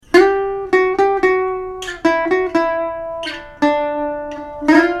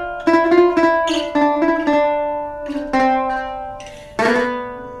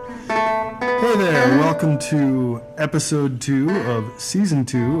episode 2 of season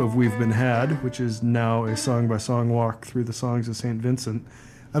 2 of We've Been Had, which is now a song-by-song walk through the songs of St. Vincent.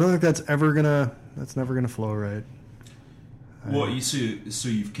 I don't think that's never gonna flow right. Well, so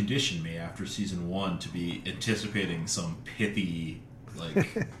you've conditioned me after season 1 to be anticipating some pithy,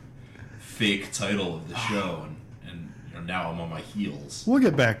 like, fake title of the show, and now I'm on my heels. We'll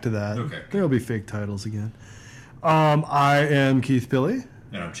get back to that. Okay. There'll be fake titles again. I am Keith Pilley.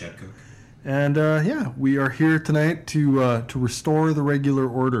 And I'm Chad Cook. And we are here tonight to restore the regular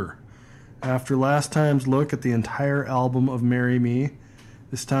order. After last time's look at the entire album of Marry Me,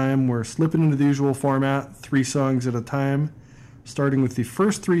 this time we're slipping into the usual format, 3 songs at a time, starting with the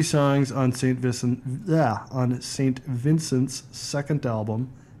first 3 songs on St. Vincent's second album,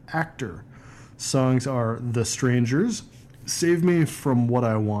 Actor. Songs are The Strangers, Save Me From What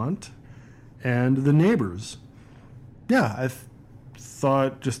I Want, and The Neighbors. Yeah, I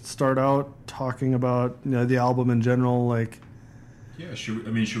thought just start out talking about the album in general, like. Yeah,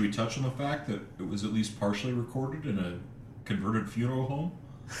 should we touch on the fact that it was at least partially recorded in a converted funeral home?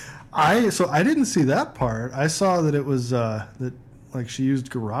 I didn't see that part. I saw that it was that she used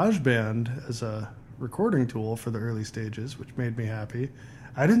GarageBand as a recording tool for the early stages, which made me happy.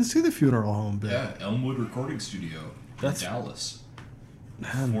 I didn't see the funeral home bit. Yeah, Elmwood Recording Studio in Dallas.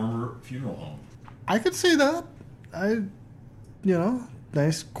 Former funeral home. I could see that.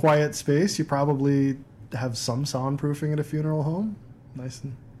 Nice quiet space. You probably have some soundproofing at a funeral home. Nice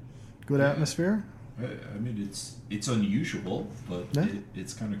and good atmosphere. I mean, it's unusual, but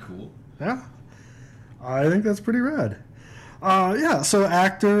it's kind of cool. Yeah, I think that's pretty rad. So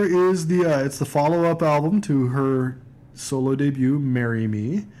Actor is it's the follow-up album to her solo debut, Marry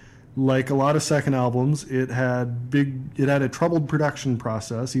Me. Like a lot of second albums, it had a troubled production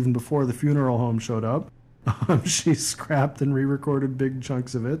process even before the funeral home showed up. She scrapped and re-recorded big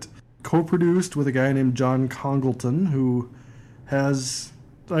chunks of it. Co-produced with a guy named John Congleton, who has,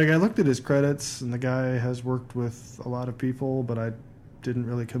 I looked at his credits, and the guy has worked with a lot of people, but I didn't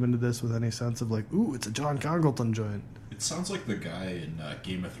really come into this with any sense of ooh, it's a John Congleton joint. It sounds like the guy in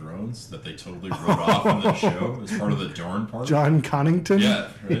Game of Thrones that they totally wrote off on the show as part of the Dorne part. John Connington? Yeah,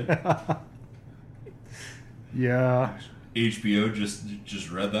 right? Yeah. HBO just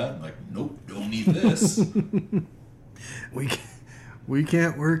read that and nope, don't need this. We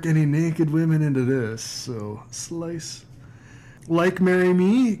can't work any naked women into this, so slice. Like Marry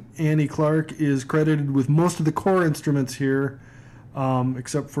Me, Annie Clark is credited with most of the core instruments here,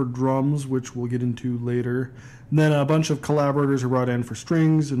 except for drums, which we'll get into later. And then a bunch of collaborators are brought in for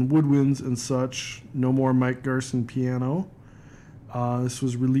strings and woodwinds and such. No more Mike Garson piano. This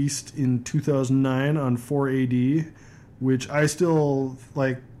was released in 2009 on 4AD, which I still,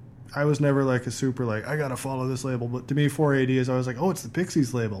 I was never a super, I gotta follow this label. But to me, 4AD is always oh, it's the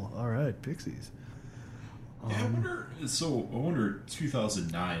Pixies label. All right, Pixies. Yeah, I wonder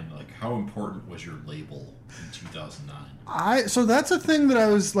 2009, how important was your label in 2009? So that's a thing that I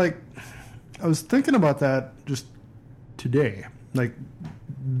was thinking about that just today.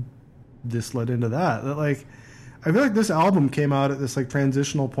 This led into that. I feel like this album came out at this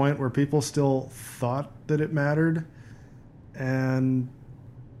transitional point where people still thought that it mattered. And,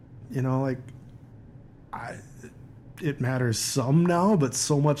 it matters some now, but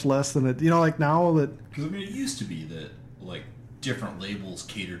so much less than it, now that... Because, it used to be that, different labels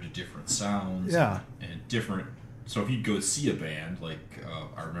cater to different sounds. Yeah. And different... So if you'd go see a band,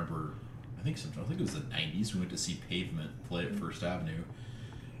 I remember, I think it was the 90s, we went to see Pavement play at First Avenue,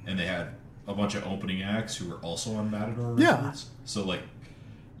 and they had a bunch of opening acts who were also on Matador Records. Yeah. So,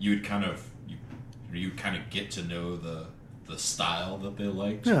 you would kind of get to know the style that they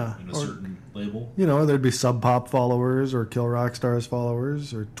liked in a certain label. There'd be Sub Pop followers or Kill Rock Stars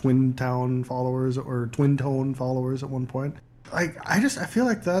followers or Twin Town followers or Twin Tone followers at one point. I feel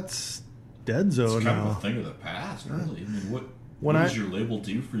like that's dead zone it's now. Kind of a thing of the past, really. What does your label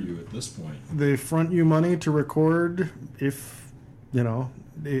do for you at this point? They front you money to record if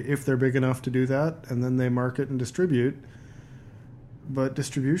they're big enough to do that, and then they market and distribute. But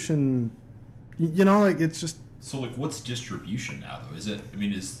distribution, it's just... So, what's distribution now, though? Is it,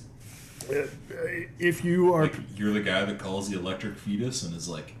 if you are... you're the guy that calls the electric fetus and is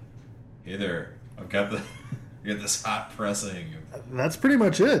hey there, I've got this hot pressing. That's pretty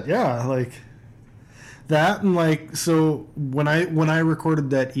much it, yeah. That and so when I recorded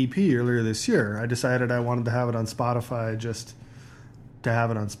that EP earlier this year, I decided I wanted to have it on Spotify just to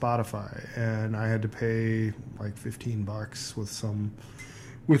have it on Spotify. And I had to pay $15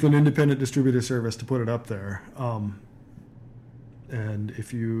 with an independent distributor service to put it up there. And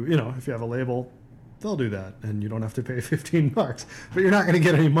if you have a label, they'll do that, and you don't have to pay $15. But you're not going to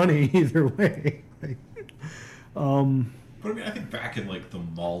get any money either way. But I mean, I think back in like the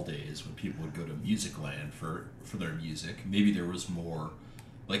mall days when people would go to Musicland for their music, maybe there was more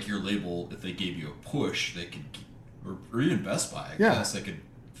like your label. If they gave you a push, they could, or even Best Buy, I guess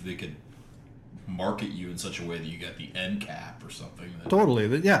they could market you in such a way that you got the end cap or something. Totally.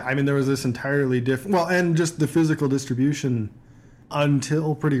 Yeah. I mean, there was this entirely different. Well, and just the physical distribution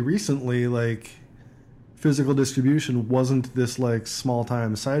until pretty recently, like physical distribution wasn't this like small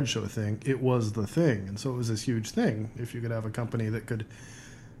time sideshow thing. It was the thing, and so it was this huge thing. If you could have a company that could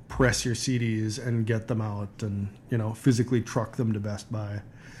press your CDs and get them out, and physically truck them to Best Buy.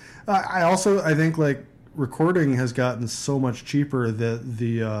 I think like recording has gotten so much cheaper that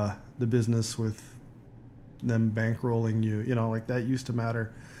the business with them bankrolling you, like that used to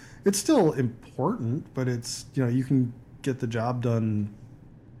matter. It's still important, but it's you can get the job done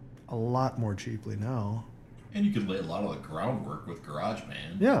a lot more cheaply now. And you could lay a lot of the groundwork with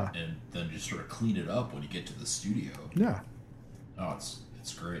GarageBand. Yeah. And then just sort of clean it up when you get to the studio. Yeah. Oh,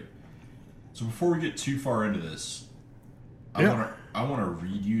 it's great. So before we get too far into this, I want to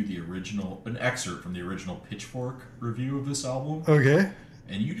read you an excerpt from the original Pitchfork review of this album. Okay.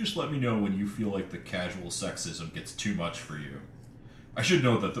 And you just let me know when you feel like the casual sexism gets too much for you. I should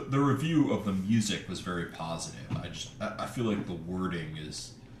note that the review of the music was very positive. I feel like the wording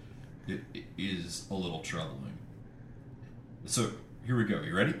is a little troubling. So here we go.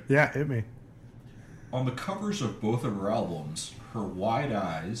 You ready? Yeah, hit me. On the covers of both of her albums, her wide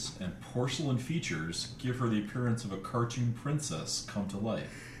eyes and porcelain features give her the appearance of a cartoon princess come to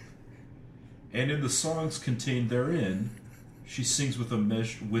life. And in the songs contained therein, she sings with the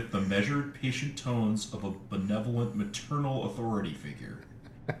measured, patient tones of a benevolent maternal authority figure.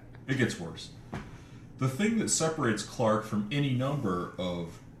 It gets worse. The thing that separates Clark from any number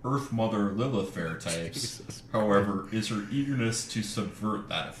of Earth Mother Lilith Fair types, however, is her eagerness to subvert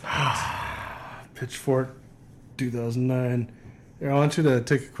that effect. Pitchfork, 2009. Here, I want you to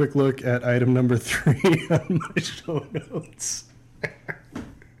take a quick look at item number 3 on my show notes.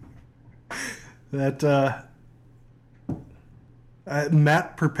 That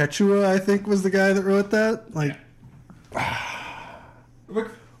Matt Perpetua, I think, was the guy that wrote that. Like,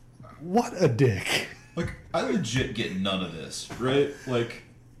 what a dick. Like, I legit get none of this, right? Like,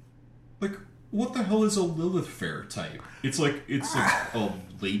 what the hell is a Lilith Fair type? It's like a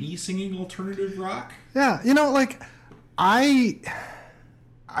lady singing alternative rock? Yeah,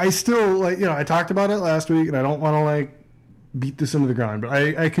 I still, I talked about it last week, and I don't want to, beat this into the ground, but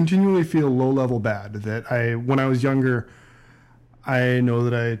I continually feel low-level bad that when I was younger, I know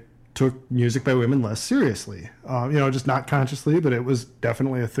that I took music by women less seriously. Just not consciously, but it was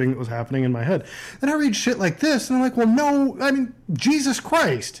definitely a thing that was happening in my head. Then I read shit like this, and I'm like, well, no, I mean, Jesus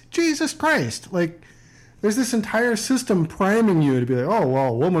Christ. Like, there's this entire system priming you to be like, oh, well,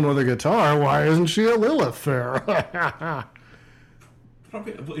 a woman with a guitar, why isn't she a Lilith Fair?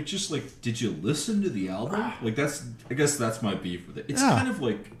 It's just like, did you listen to the album? Like, I guess that's my beef with it. It's kind of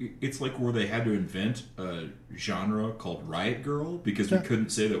like, it's like where they had to invent a genre called Riot Girl because we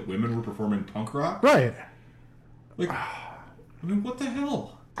couldn't say that women were performing punk rock. Right. Like, I mean, what the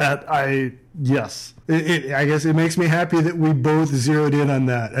hell? Yes. I guess it makes me happy that we both zeroed in on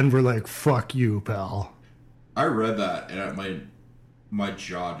that and we're like, fuck you, pal. I read that and my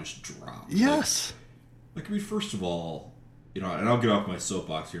jaw just dropped. Yes. Like, I mean, first of all, and I'll get off my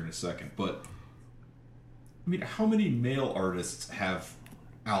soapbox here in a second, but I mean, how many male artists have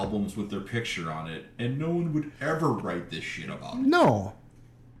albums with their picture on it, and no one would ever write this shit about it? No.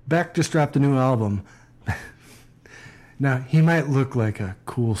 Beck just dropped a new album. Now, he might look like a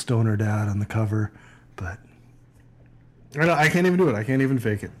cool stoner dad on the cover, but I can't even do it. I can't even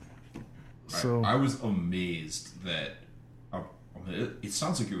fake it. So I was amazed that it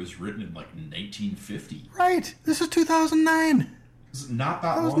sounds like it was written in 1950. Right. This is 2009. This is not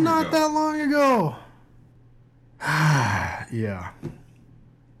that long ago. That was not that long ago. Yeah.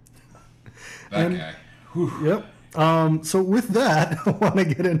 That guy. Whew. Yep. So with that, I want to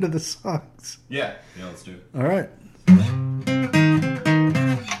get into the songs. Yeah, let's do it. All right.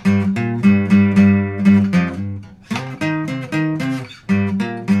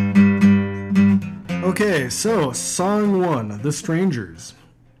 Okay, so song 1, The Strangers,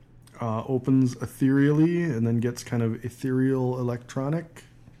 opens ethereally and then gets kind of ethereal electronic.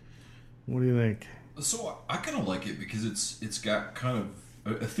 What do you think? So I kind of like it because it's got kind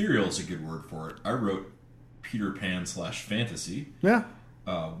of ethereal is a good word for it. I wrote Peter Pan / fantasy. Yeah.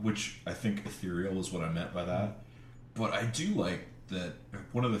 Which I think ethereal is what I meant by that. But I do like that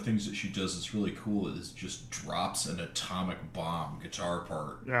one of the things that she does that's really cool is just drops an atomic bomb guitar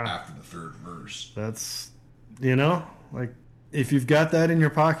part after the third verse. That's, if you've got that in your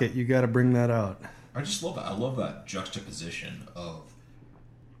pocket, you got to bring that out. I just love that. I love that juxtaposition of,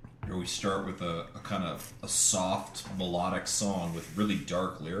 we start with a kind of a soft melodic song with really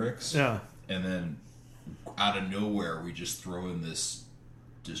dark lyrics, Yeah. and then out of nowhere we just throw in this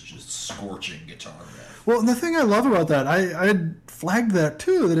just scorching guitar riff. Well, and the thing I love about that, I had flagged that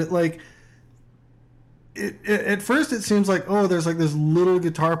too, that it like it at first it seems like, oh, there's like this little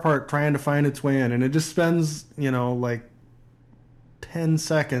guitar part trying to find its way in, and it just spends, like 10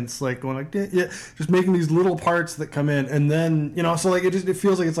 seconds like going like, yeah, just making these little parts that come in, and then so like it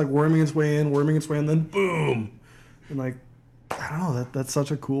feels like it's like worming its way in, and then boom, and like, I don't know, that's such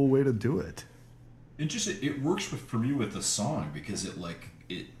a cool way to do it. It works for me with the song, because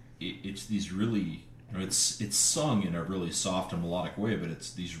it's these really, it's sung in a really soft and melodic way, but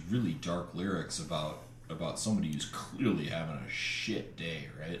it's these really dark lyrics about somebody who's clearly having a shit day,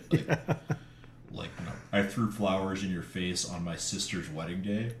 right? Like, like, I threw flowers in your face on my sister's wedding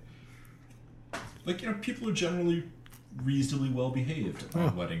day. Like, people are generally reasonably well behaved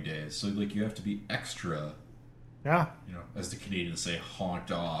on wedding days, so like you have to be extra. Yeah. As the Canadians say,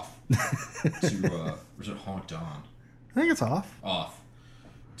 honked off to, or is it honked on? I think it's off. Off.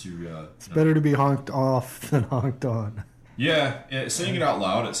 To, it's better to be honked off than honked on. Yeah, saying it out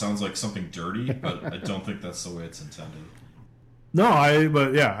loud, it sounds like something dirty, but I don't think that's the way it's intended. No, I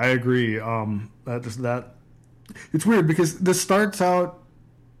agree. It's weird because this starts out,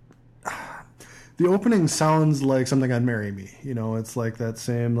 the opening sounds like something on Marry Me. It's like that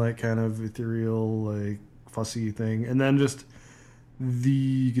same like kind of ethereal, like fussy thing, and then just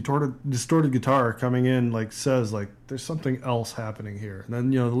the distorted guitar coming in like says like there's something else happening here, and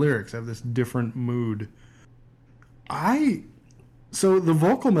then the lyrics have this different mood. So the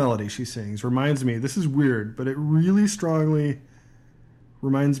vocal melody she sings reminds me, this is weird, but it really strongly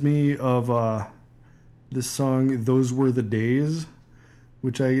reminds me of this song "Those Were the Days,"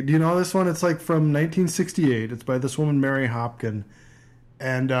 which do you know this one? It's like from 1968. It's by this woman Mary Hopkin,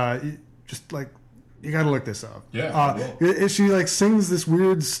 and just like, you gotta look this up. Yeah. She like sings this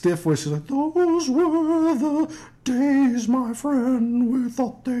weird stiff voice. She's like, "Those were the days, my friend, we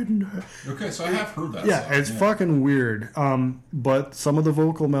thought they'd never." Okay, so I have heard that. Yeah, song. it's fucking weird. But some of the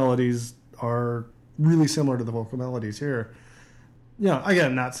vocal melodies are really similar to the vocal melodies here.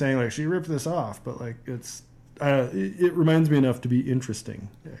 Again, not saying like she ripped this off, but like it reminds me enough to be interesting,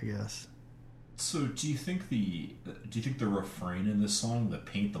 I guess. So, do you think the refrain in this song, the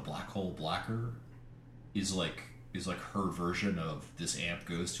 "Paint the Black Hole Blacker," is like her version of "This amp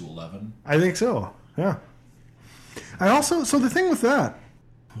goes to 11"? I think so. Yeah. So the thing with that,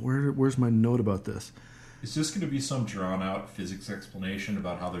 where's my note about this? Is this going to be some drawn out physics explanation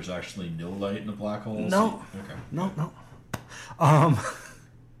about how there's actually no light in a black hole? No. Okay. No.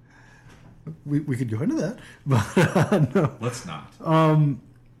 We could go into that, but no. Let's not.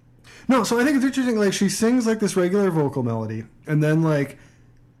 No, so I think it's interesting. Like, she sings like this regular vocal melody, and then like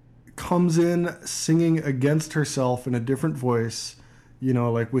comes in singing against herself in a different voice,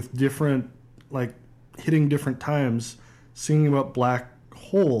 like with different, like hitting different times, singing about black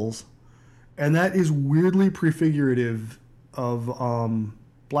holes, and that is weirdly prefigurative of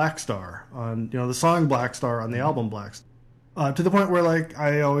Black Star on the song Black Star on the album Black Star. To the point where, like,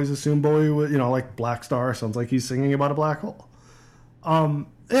 I always assume Bowie would, like, Black Star sounds like he's singing about a black hole.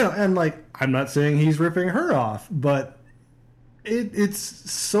 And, like, I'm not saying he's ripping her off, but it's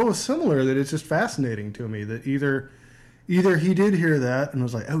so similar that it's just fascinating to me that either he did hear that and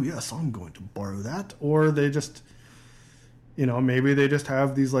was like, oh, yes, I'm going to borrow that, or they just, maybe they just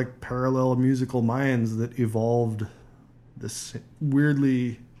have these, like, parallel musical minds that evolved this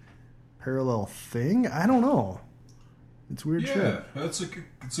weirdly parallel thing. I don't know. It's weird shit. Yeah, it's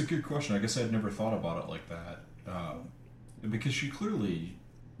a good question. I guess I'd never thought about it like that. Because she clearly,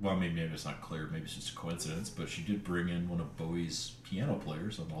 well, maybe it's not clear, maybe it's just a coincidence, but she did bring in one of Bowie's piano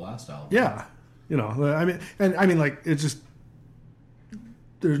players on the last album. Yeah. I mean, like, it's just,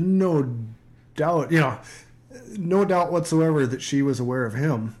 there's no doubt, no doubt whatsoever that she was aware of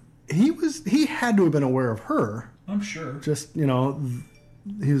him. He had to have been aware of her. I'm sure. Just,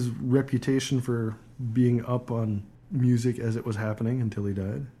 his reputation for being up on music as it was happening until he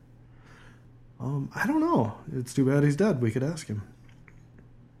died. I don't know. It's too bad he's dead. We could ask him.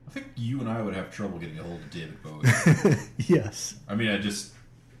 I think you and I would have trouble getting a hold of David Bowie. Yes. I mean,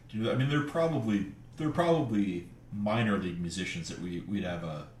 they're probably minor league musicians that we'd have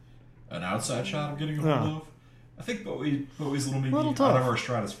an outside shot of getting a hold of. I think Bowie's a little out of our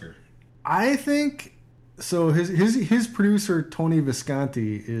stratosphere. I think so. His producer Tony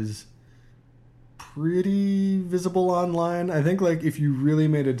Visconti is pretty visible online. I think, like, if you really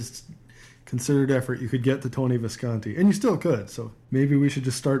made because considered effort, you could get to Tony Visconti, and you still could. So maybe we should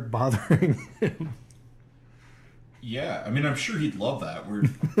just start bothering him. Yeah, I mean, I'm sure he'd love that. We're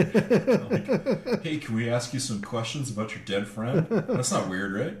like, hey, can we ask you some questions about your dead friend? That's not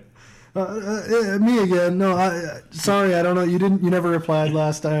weird, right? Me again? No, sorry, I don't know. You never replied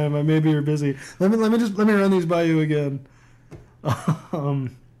last time. Maybe you're busy. Let me run these by you again.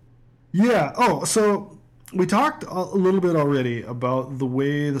 Yeah. Oh, so we talked a little bit already about the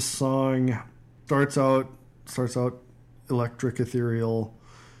way the song starts out electric, ethereal.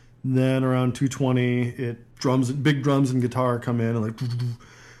 Then around 2:20, big drums and guitar come in,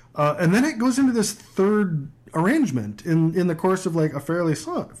 and then it goes into this third arrangement in the course of like a fairly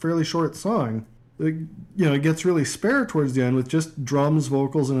short song. It gets really spare towards the end with just drums,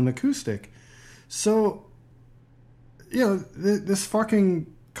 vocals, and an acoustic. So, this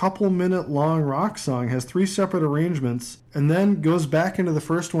fucking couple-minute long rock song has 3 separate arrangements, and then goes back into the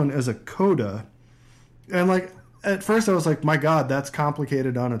first one as a coda, and like. At first, I was like, my God, that's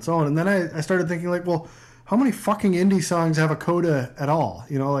complicated on its own. And then I started thinking, like, well, how many fucking indie songs have a coda at all?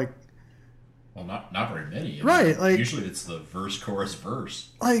 Well, not very many. Right. Like, usually it's the verse, chorus, verse.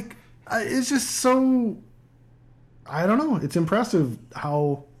 Like, it's just so... I don't know. It's impressive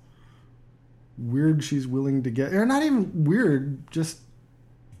how weird she's willing to get. Or not even weird, just...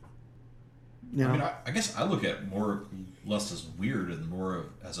 I mean, I guess I look at more less as weird and more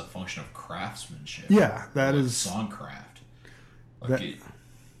as a function of craftsmanship. Yeah, that is songcraft. Like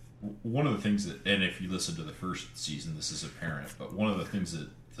one of the things that, and if you listen to the first season, this is apparent. But one of the things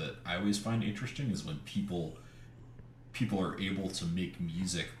that I always find interesting is when people are able to make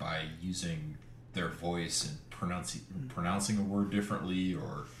music by using their voice and pronouncing a word differently,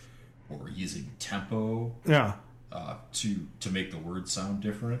 or using tempo. Yeah. To make the word sound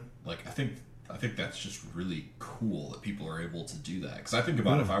different. Like I think that's just really cool that people are able to do that. Because I think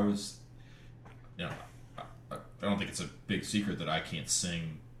about if I was, I don't think it's a big secret that I can't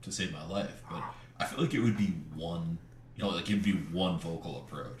sing to save my life, but I feel like it would be one vocal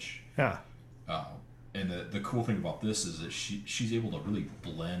approach. Yeah. And the cool thing about this is that she's able to really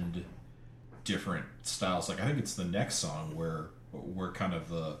blend different styles. Like I think it's the next song where kind of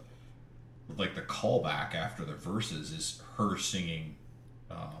the callback after the verses is her singing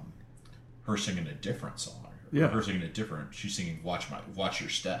a different song. Yeah. Her singing a different. She's singing "Watch Your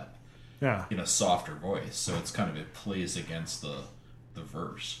Step." Yeah. In a softer voice, so it plays against the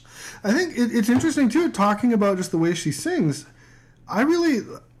verse. I think it's interesting too, talking about just the way she sings. I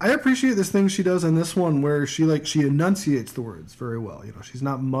appreciate this thing she does in this one where she enunciates the words very well. She's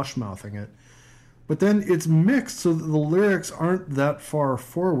not mush mouthing it, but then it's mixed so that the lyrics aren't that far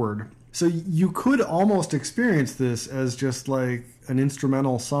forward. So you could almost experience this as just like an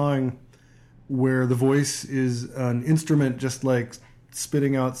instrumental song where the voice is an instrument just like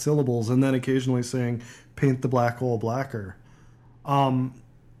spitting out syllables and then occasionally saying, paint the black hole blacker. I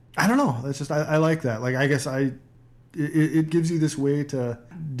don't know. That's just, I like that. Like, I guess it gives you this way to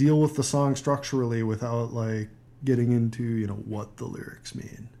deal with the song structurally without like getting into, what the lyrics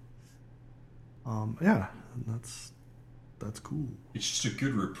mean. Yeah, that's cool. It's just a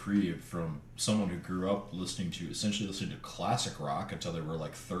good reprieve from someone who grew up essentially listening to classic rock until they were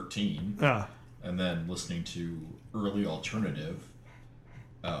like 13. Yeah. And then listening to early alternative.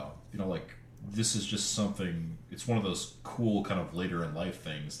 This is just something, it's one of those cool kind of later in life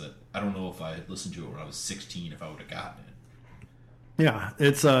things that I don't know if I had listened to it when I was 16 if I would have gotten it. Yeah,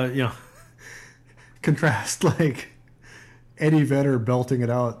 it's, contrast like Eddie Vedder belting it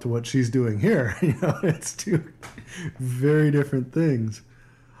out to what she's doing here. It's two very different things.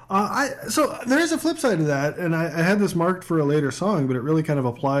 So there is a flip side to that, and I had this marked for a later song, but it really kind of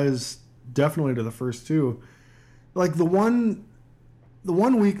applies definitely to the first two. Like the one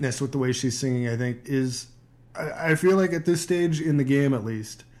weakness with the way she's singing, I think, is I feel like at this stage in the game, at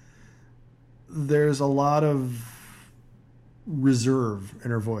least, there's a lot of reserve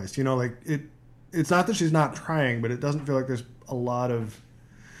in her voice. It's not that she's not trying, but it doesn't feel like there's a lot of...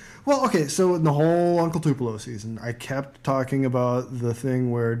 Well, okay, so in the whole Uncle Tupelo season, I kept talking about the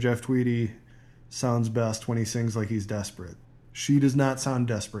thing where Jeff Tweedy sounds best when he sings like he's desperate. She does not sound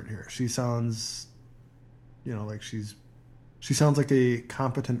desperate here. She sounds, like she sounds like a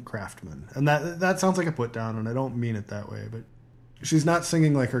competent craftsman. And that sounds like a put down, and I don't mean it that way, but she's not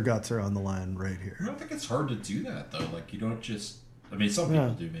singing like her guts are on the line right here. I don't think it's hard to do that, though. Like, you don't just... I mean, some people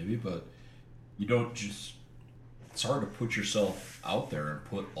do maybe, but you don't just... It's hard to put yourself out there and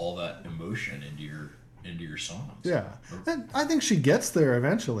put all that emotion into your songs. Yeah. And I think she gets there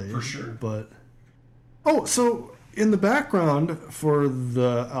eventually. For sure. But... Oh, so... In the background for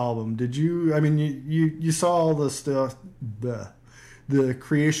the album, did you? I mean, you saw all the stuff. Did the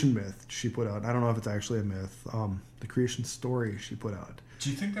creation myth she put out. I don't know if it's actually a myth. The creation story she put out. Do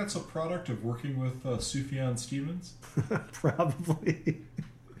you think that's a product of working with Sufjan Stevens? Probably.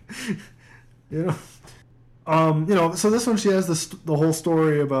 you know. So this one, she has the whole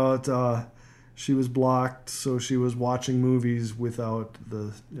story about she was blocked, so she was watching movies without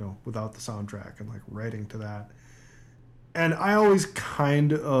the soundtrack and like writing to that. And I always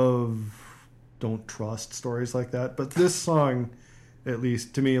kind of don't trust stories like that, but this song, at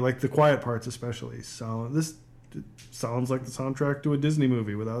least to me, like the quiet parts especially, it sounds like the soundtrack to a Disney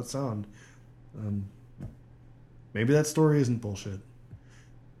movie without sound. Maybe that story isn't bullshit.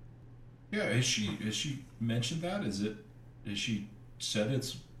 Yeah, has she mentioned that? Has she said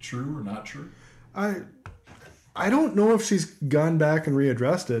it's true or not true? I don't know if she's gone back and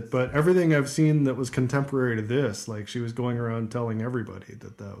readdressed it, but everything I've seen that was contemporary to this, like she was going around telling everybody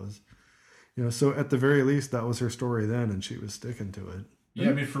that was, so at the very least that was her story then, and she was sticking to it. Yeah,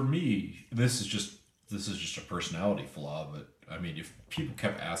 I mean, for me, this is just a personality flaw. But I mean, if people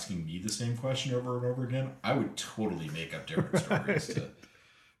kept asking me the same question over and over again, I would totally make up different stories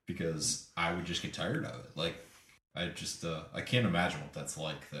because I would just get tired of it. Like, I can't imagine what that's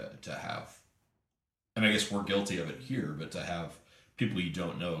like to have. And I guess we're guilty of it here, but to have people you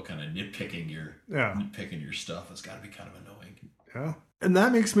don't know kind of nitpicking your stuff, it's got to be kind of annoying. Yeah. And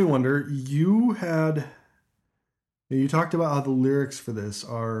that makes me wonder, you talked about how the lyrics for this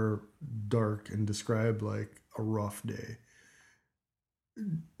are dark and describe like a rough day.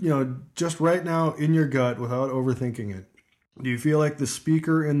 Just right now in your gut without overthinking it, do you feel like the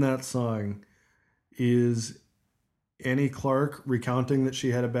speaker in that song is Annie Clark recounting that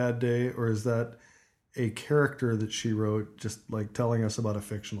she had a bad day, or is that a character that she wrote just like telling us about a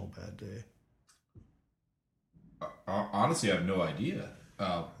fictional bad day? Honestly, I have no idea,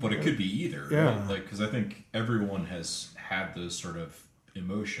 but it could be either. Yeah. Right? Like, because I think everyone has had those sort of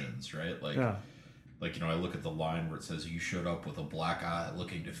emotions, right? Like, yeah. Like, I look at the line where it says, "You showed up with a black eye,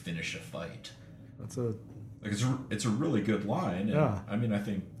 looking to finish a fight." It's a really good line. And, yeah. I mean, I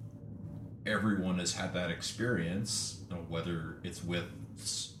think everyone has had that experience, whether it's with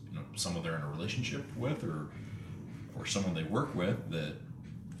someone they're in a relationship with or someone they work with, that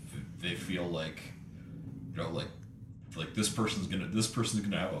they feel like like this person's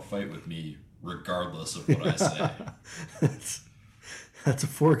gonna have a fight with me regardless of what I say. That's a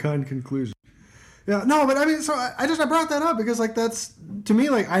foregone conclusion. Yeah, no, but I mean, so I brought that up because like that's, to me,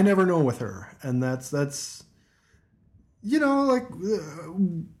 like I never know with her, and that's like there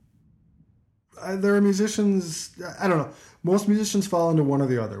are musicians, I don't know, most musicians fall into one or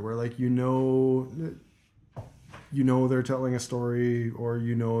the other, where like they're telling a story, or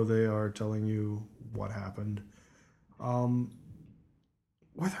they are telling you what happened.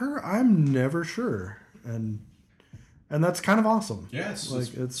 With her, I'm never sure, and that's kind of awesome. Yes,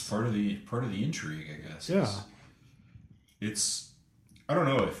 like it's part of the intrigue, I guess. Yeah, it's I don't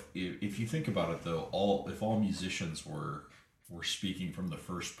know if you think about it though, if all musicians were speaking from the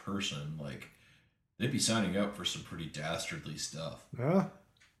first person, like they'd be signing up for some pretty dastardly stuff. Yeah.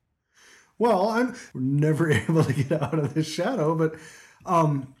 Well, I'm never able to get out of this shadow, but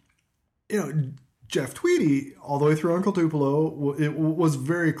Jeff Tweedy, all the way through Uncle Tupelo, it was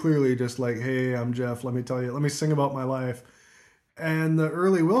very clearly just like, hey, I'm Jeff, let me sing about my life. And the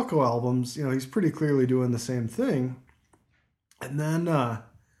early Wilco albums, he's pretty clearly doing the same thing. And then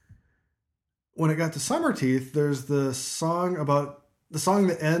when it got to Summerteeth, there's the song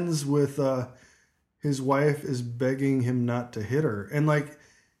that ends with his wife is begging him not to hit her. And like,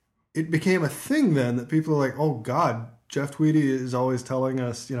 it became a thing then that people are like, oh God, Jeff Tweedy is always telling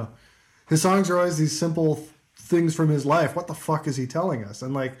us, his songs are always these simple things from his life. What the fuck is he telling us?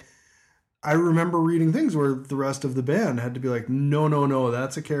 And like, I remember reading things where the rest of the band had to be like, no,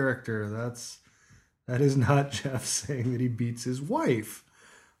 that's a character. That is not Jeff saying that he beats his wife.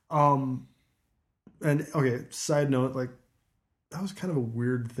 And okay, side note, like that was kind of a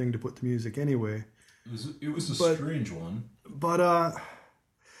weird thing to put to music anyway. It was a strange one. But I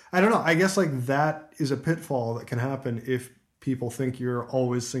don't know. I guess like that is a pitfall that can happen if people think you're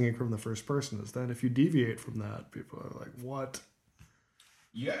always singing from the first person. Is then if you deviate from that, people are like, what?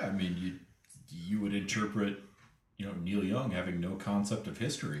 Yeah, I mean, you would interpret, Neil Young having no concept of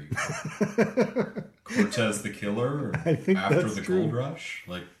history. Cortez the Killer, or I think After that's the true. Gold Rush.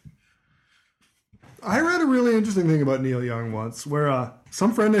 Like, I read a really interesting thing about Neil Young once, where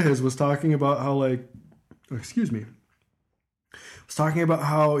some friend of his was talking about how was talking about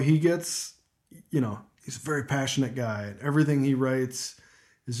how he gets, he's a very passionate guy, and everything he writes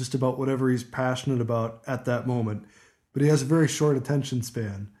is just about whatever he's passionate about at that moment. But he has a very short attention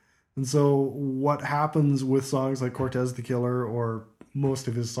span. And so what happens with songs like Cortez the Killer or most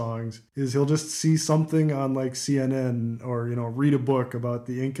of his songs is he'll just see something on like CNN or, read a book about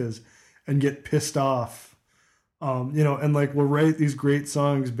the Incas and get pissed off. And like will write these great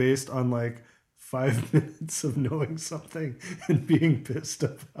songs based on like 5 minutes of knowing something and being pissed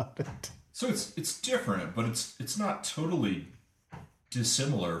about it. So it's different, but it's not totally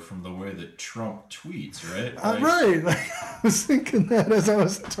dissimilar from the way that Trump tweets, right? Right. Like, I was thinking that as I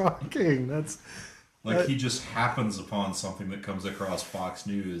was talking. That's like he just happens upon something that comes across Fox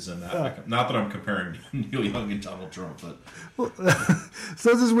News, and that not that I'm comparing Neil Young and Donald Trump, but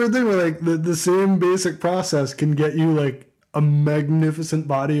so it's this weird thing where like the same basic process can get you like a magnificent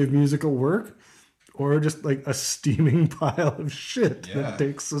body of musical work, or just like a steaming pile of shit that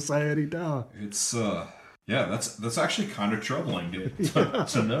takes society down. It's that's actually kind of troubling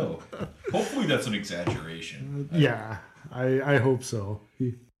to know. Hopefully that's an exaggeration. I hope so.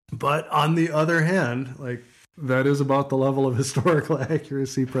 But on the other hand, like that is about the level of historical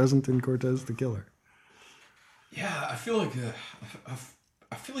accuracy present in Cortez the Killer. Yeah, I feel like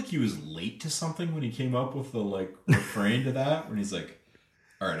he was late to something when he came up with the like refrain to that. When he's like,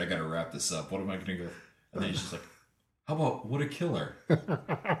 "All right, I got to wrap this up. What am I going to go?" And then he's just like, "How about what a killer?"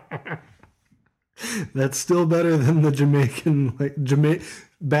 That's still better than the Jamaican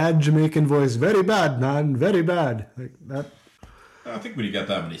bad Jamaican voice. Very bad, man. Very bad. Like that. I think when you got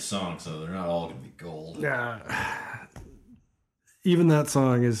that many songs, though, they're not all going to be gold. Yeah. Even that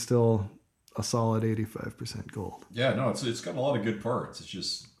song is still a solid 85% gold. Yeah, no, it's got a lot of good parts. It's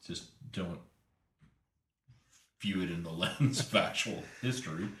just don't view it in the lens of actual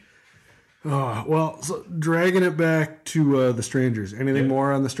history. Oh, well, so dragging it back to The Strangers. Anything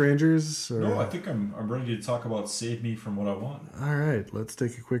more on The Strangers? Or? No, I think I'm ready to talk about Save Me From What I Want. All right, let's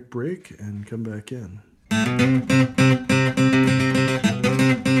take a quick break and come back in.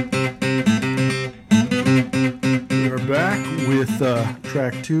 We are back with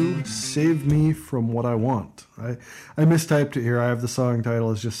track 2, Save Me From What I Want. I mistyped it here. I have the song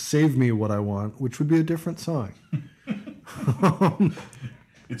title as just Save Me What I Want, which would be a different song.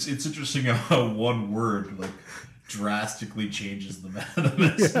 It's interesting how one word like drastically changes the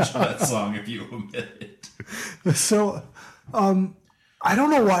message of that song if you omit it. So, I don't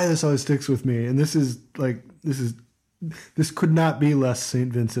know why this always sticks with me, and this could not be less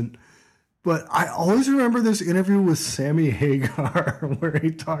St. Vincent, but I always remember this interview with Sammy Hagar where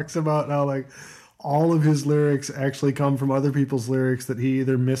he talks about how like all of his lyrics actually come from other people's lyrics that he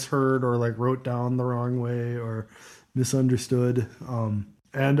either misheard or like wrote down the wrong way or misunderstood.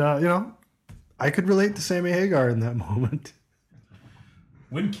 I could relate to Sammy Hagar in that moment.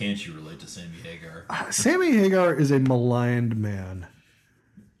 When can't you relate to Sammy Hagar? Sammy Hagar is a maligned man.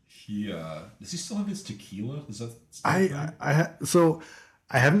 Does he still have his tequila? Is that so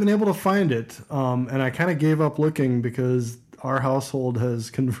I haven't been able to find it, and I kind of gave up looking because our household has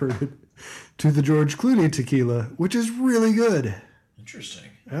converted to the George Clooney tequila, which is really good. Interesting.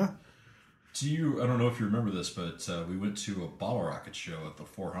 Yeah. I don't know if you remember this, but we went to a Bottle Rocket show at the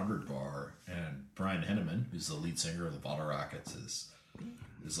 400 bar, and Brian Henneman, who's the lead singer of the Bottle Rockets,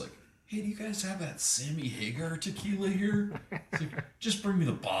 is like, "Hey, do you guys have that Sammy Hagar tequila here?" It's like, "Just bring me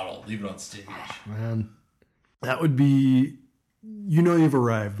the bottle, leave it on stage." Man, that would be, you've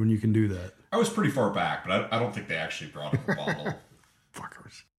arrived when you can do that. I was pretty far back, but I don't think they actually brought up the bottle.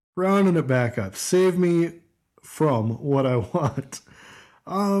 Fuckers. Rounding it back up. Save Me From What I Want.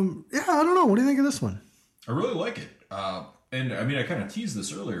 I don't know. What do you think of this one? I really like it. And I mean, I kind of teased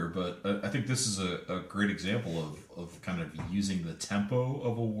this earlier, but I think this is a great example of kind of using the tempo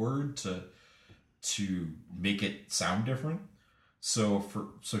of a word to make it sound different. So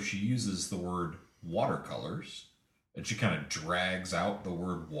she uses the word watercolors, and she kind of drags out the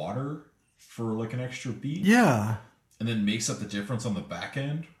word water for like an extra beat. Yeah. And then makes up the difference on the back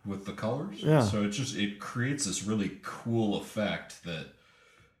end with the colors. Yeah. So it creates this really cool effect that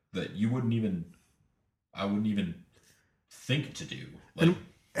I wouldn't even think to do. Like,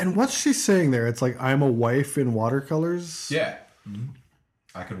 and what's she saying there? It's like, I'm a wife in watercolors? Yeah. Mm-hmm.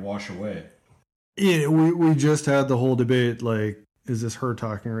 I could wash away. Yeah, we just had the whole debate, like, is this her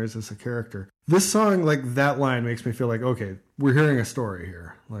talking or is this a character? This song, like, that line makes me feel like, okay, we're hearing a story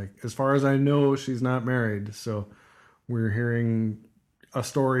here. Like, as far as I know, she's not married, so we're hearing a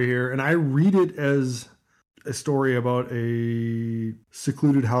story here. And I read it as a story about a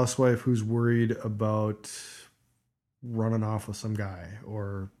secluded housewife who's worried about running off with some guy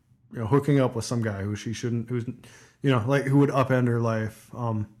or hooking up with some guy who she shouldn't, who's who would upend her life.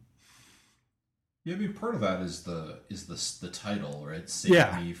 Yeah, I mean, part of that is the title, right?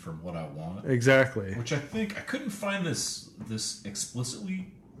 Save Me From What I Want. Exactly. Which I think I couldn't find this explicitly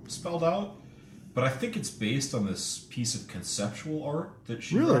spelled out, But I think it's based on this piece of conceptual art that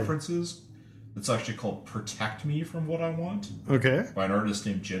she Really? references. It's actually called "Protect Me from What I Want" Okay. by an artist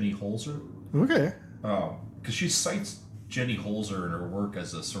named Jenny Holzer. Okay. Because she cites Jenny Holzer in her work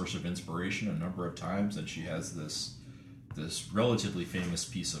as a source of inspiration a number of times, and she has this relatively famous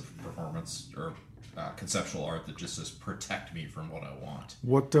piece of performance or conceptual art that just says "Protect me from what I want."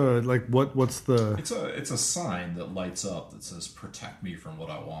 What's the... It's a sign that lights up that says "Protect me from what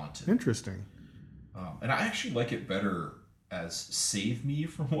I want." Interesting. And I actually like it better as "Save me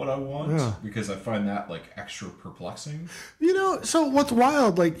from what I want" Yeah. because I find that like extra perplexing. You know, so what's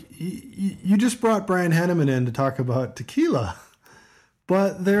wild, like, you just brought Brian Henneman in to talk about tequila,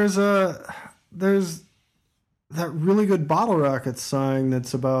 but there's that really good Bottle Rockets song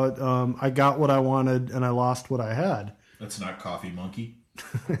that's about I got what I wanted and I lost what I had. That's not Coffee Monkey.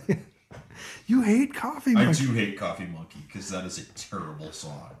 You hate Coffee Monkey. I do hate Coffee Monkey because that is a terrible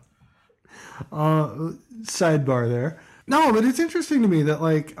song. Sidebar there. No, but it's interesting to me that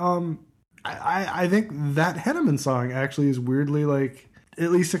like I think that Henneman song actually is weirdly like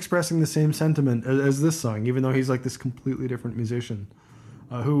at least expressing the same sentiment as this song, even though he's like this completely different musician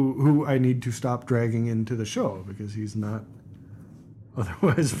who I need to stop dragging into the show because he's not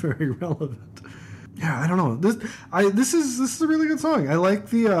otherwise very relevant. Yeah, I don't know. This is a really good song. I like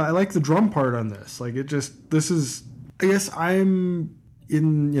the drum part on this. Like I guess I'm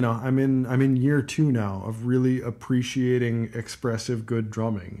in year 2 now of really appreciating expressive good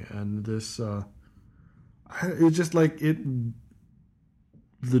drumming, and this it's just like the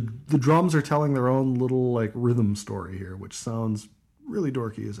drums are telling their own little like rhythm story here, which sounds really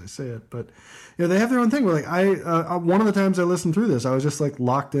dorky as I say it, but yeah, they have their own thing. Where like one of the times I listened through this, I was just like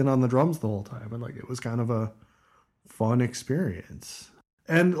locked in on the drums the whole time, and like it was kind of a fun experience.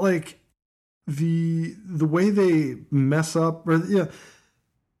 And like the way they mess up, or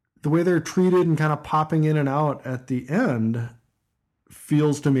the way they're treated and kind of popping in and out at the end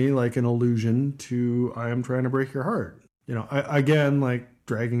feels to me like an allusion to "I Am Trying to Break Your Heart." You know, again, like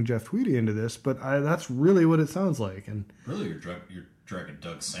dragging Jeff Tweedy into this, but that's really what it sounds like. And really, you're dragging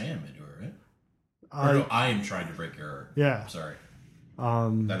Doug Sam into it, right? Or no, "I Am Trying to Break Your Heart." Yeah. Sorry.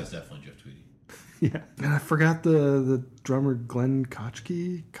 That is definitely Jeff Tweedy. Yeah. And I forgot the drummer, Glenn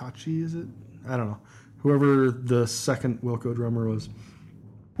Kochke. Kochke, is it? I don't know. Whoever the second Wilco drummer was.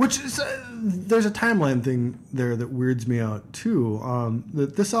 Which is, there's a timeline thing there that weirds me out too.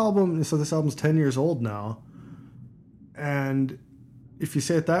 This album's 10 years old now. And if you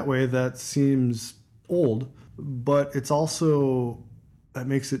say it that way, that seems old, but it's also, that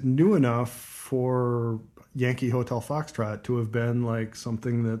makes it new enough for Yankee Hotel Foxtrot to have been like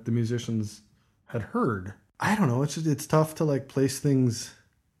something that the musicians had heard. I don't know. It's tough to like place things.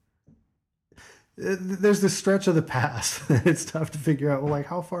 There's this stretch of the past. It's tough to figure out. Well, like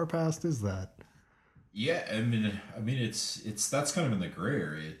how far past is that? Yeah, I mean, it's that's kind of in the gray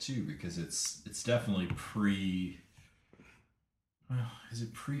area too, because it's definitely pre. Is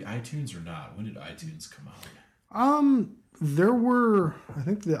it pre iTunes or not? When did iTunes come out? There were, I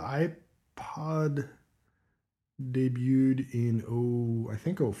think the iPod debuted in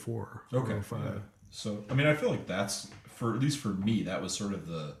 04. Okay. 05. Yeah. So I mean, I feel like that's at least for me, that was sort of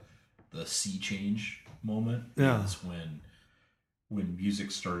the sea change moment. Yeah. Is when music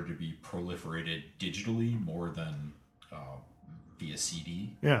started to be proliferated digitally more than via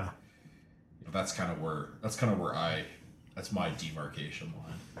CD. Yeah. That's kind of where that's my demarcation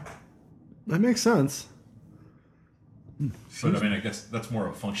line. That makes sense. But I mean, I guess that's more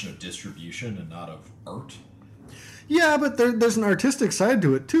of a function of distribution and not of art. Yeah, but there's an artistic side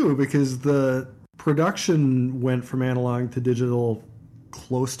to it too, because the production went from analog to digital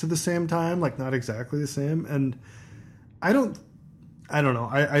close to the same time, like not exactly the same. And I don't know.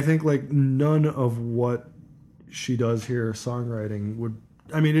 I think like none of what she does here, songwriting,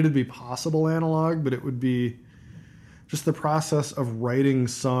 it'd be possible analog, but it would be just the process of writing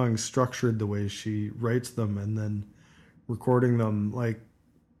songs structured the way she writes them and then recording them. Like,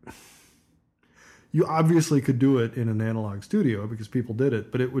 you obviously could do it in an analog studio because people did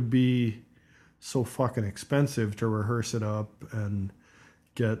it, but it would be so fucking expensive to rehearse it up and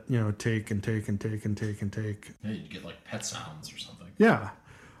get, take and take and take and take and take. Yeah, you'd get like Pet Sounds or something. Yeah.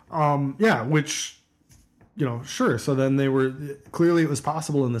 Which, sure. So then clearly it was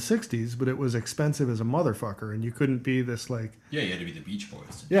possible in the 60s, but it was expensive as a motherfucker, and you couldn't be this like... Yeah, you had to be the Beach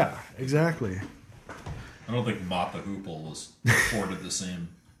Boys. Yeah, exactly. I don't think Mott the Hoople was afforded the same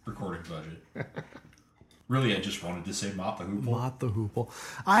recording budget. Really, I just wanted to say Mott the Hoople. Mott the Hoople.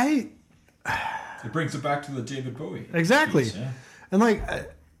 It brings it back to the David Bowie. Exactly. Piece, yeah. And like,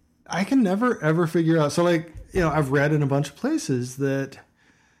 I can never ever figure out. So like, I've read in a bunch of places that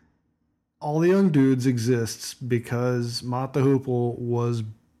All the Young Dudes exists because Mott the Hoople was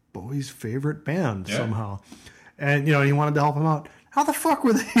Bowie's favorite band somehow. And, he wanted to help him out. How the fuck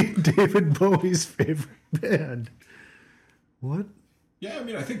were they David Bowie's favorite band? What? Yeah, I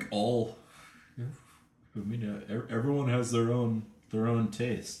mean, I think everyone has their own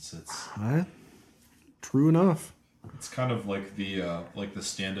tastes. It's true enough. It's kind of like the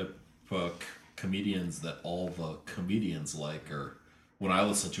stand-up comedians that all the comedians like, or when I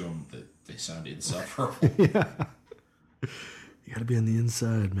listen to them, they sound insufferable. Yeah. You gotta be on the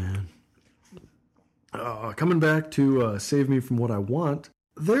inside, man. Coming back to Save Me From What I Want,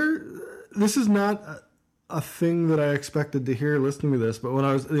 this is not a thing that I expected to hear listening to this, but when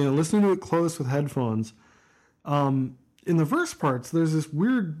I was listening to it close with headphones, in the verse parts, there's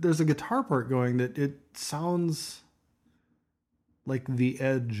a guitar part going that it sounds like The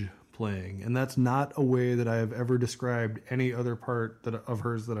Edge playing, and that's not a way that I have ever described any other part of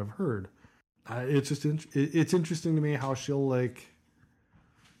hers that I've heard. It's just it's interesting to me how she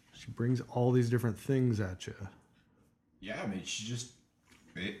brings all these different things at you. Yeah, I mean, she just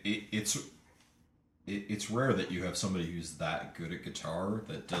it's rare that you have somebody who's that good at guitar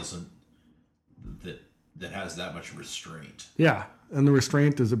that has that much restraint. Yeah, and the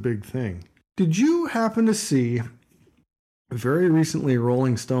restraint is a big thing. Did you happen to see? Very recently,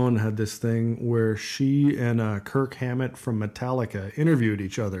 Rolling Stone had this thing where she and Kirk Hammett from Metallica interviewed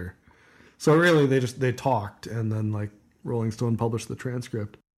each other. So really, they talked, and then Rolling Stone published the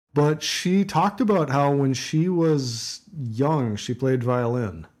transcript. But she talked about how when she was young, she played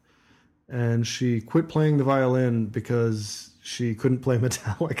violin, and she quit playing the violin because she couldn't play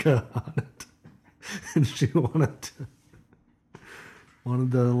Metallica on it, and she wanted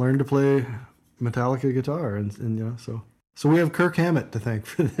to learn to play Metallica guitar, and So we have Kirk Hammett to thank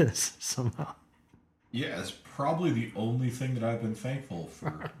for this somehow. Yeah, it's probably the only thing that I've been thankful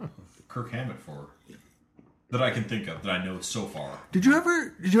for Kirk Hammett for that I can think of, that I know so far. Did you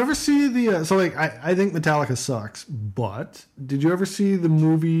ever see the I think Metallica sucks, but did you ever see the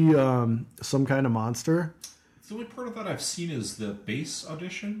movie Some Kind of Monster? The only part of that I've seen is the bass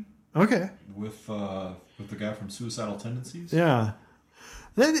audition. Okay. With the guy from Suicidal Tendencies. Yeah.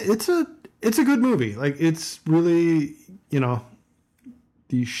 It's a good movie. It's really,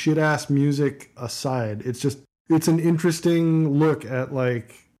 the shit ass music aside, it's an interesting look at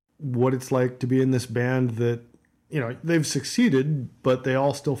what it's like to be in this band that, they've succeeded, but they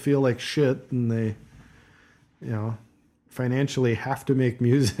all still feel like shit, and they, financially have to make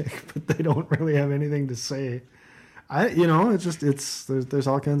music, but they don't really have anything to say. There's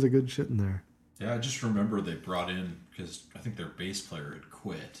all kinds of good shit in there. Yeah, I just remember they brought in, because I think their bass player had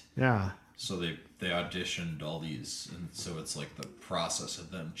quit. Yeah. So they auditioned all these, and so it's the process of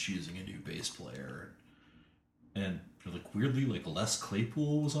them choosing a new bass player. And weirdly, Les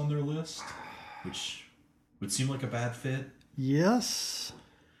Claypool was on their list, which would seem like a bad fit. Yes.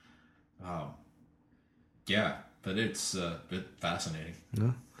 Yeah, but it's a bit fascinating.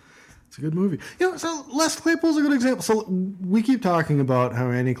 Yeah. It's a good movie. So Les Claypool's a good example. So we keep talking about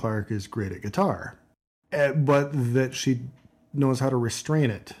how Annie Clark is great at guitar, but that she knows how to restrain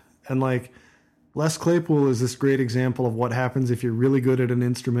it. And Les Claypool is this great example of what happens if you're really good at an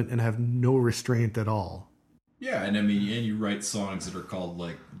instrument and have no restraint at all. Yeah, and I mean, and you write songs that are called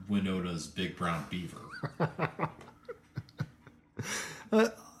Winona's Big Brown Beaver.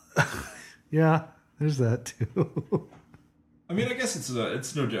 Yeah, there's that too. I mean, I guess it's no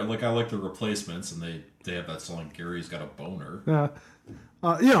I like the Replacements, and they have that song "Gary's Got a Boner."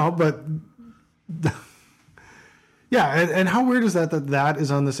 But yeah, and how weird is that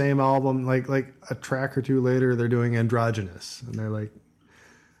is on the same album? Like a track or two later, they're doing Androgynous, and they're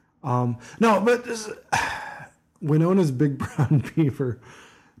no, but Winona's Big Brown Beaver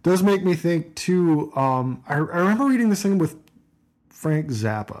does make me think too. I remember reading this thing with Frank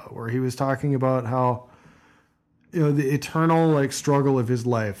Zappa where he was talking about how, the eternal struggle of his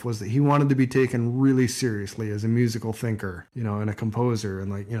life was that he wanted to be taken really seriously as a musical thinker, and a composer,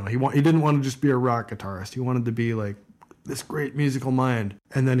 and he didn't want to just be a rock guitarist. He wanted to be this great musical mind,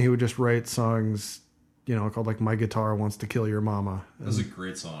 and then he would just write songs, called My Guitar Wants to Kill Your Mama. That's a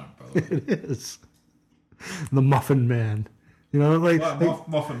great song, by the way. It is. The Muffin Man.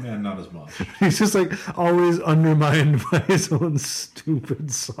 Muffin Man, not as much. He's just always undermined by his own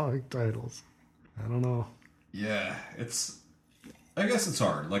stupid song titles. I don't know. Yeah, I guess it's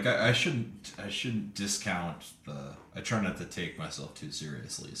hard. I shouldn't discount I try not to take myself too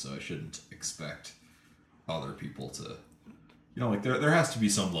seriously, so I shouldn't expect other people to, there has to be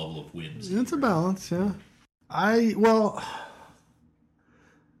some level of whimsy. It's a balance, yeah. I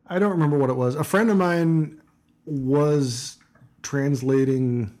don't remember what it was. A friend of mine was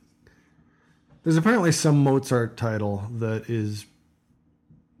translating There's apparently some Mozart title that is,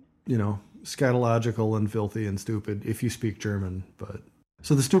 scatological and filthy and stupid if you speak German. But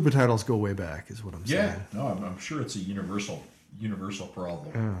so the stupid titles go way back, is what I'm saying. Yeah, no, I'm sure it's a universal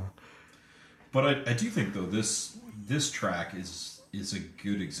problem. Yeah. But I do think though this track is a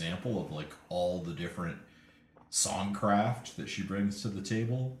good example of like all the different songcraft that she brings to the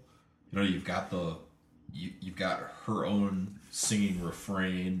table. You've got you've got her own singing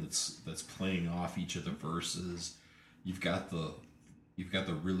refrain that's playing off each of the verses. You've got the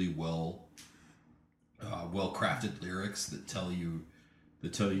really well crafted lyrics that tell you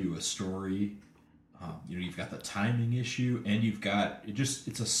a story. You've got the timing issue, and you've got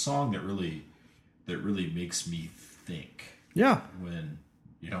it's a song that really makes me think. Yeah. When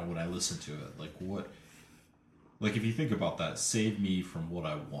I listen to it, like if you think about that, save me from what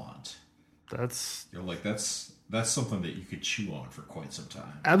I want. That's that's something that you could chew on for quite some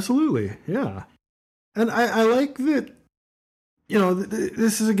time. Absolutely, yeah. And I like that.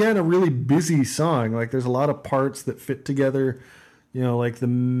 This is again a really busy song. Like there's a lot of parts that fit together. Like the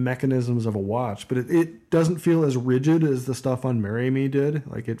mechanisms of a watch, but it doesn't feel as rigid as the stuff on Marry Me did.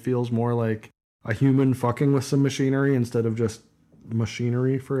 Like it feels more like a human fucking with some machinery instead of just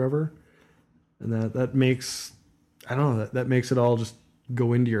machinery forever. And that makes, I don't know, that makes it all just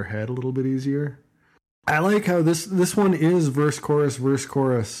go into your head a little bit easier. I like how this one is verse,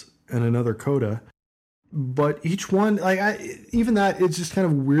 chorus, and another coda. But each one, even that, it's just kind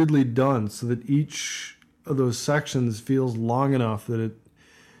of weirdly done so that each of those sections feels long enough that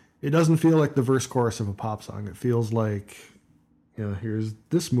it doesn't feel like the verse chorus of a pop song. It feels like, here's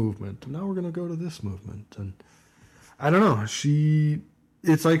this movement, and now we're going to go to this movement. And I don't know,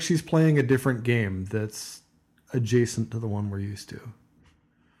 it's like she's playing a different game that's adjacent to the one we're used to.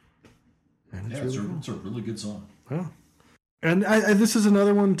 And it's a really good song. Yeah. And this is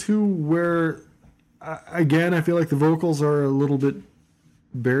another one, too, where, again, I feel like the vocals are a little bit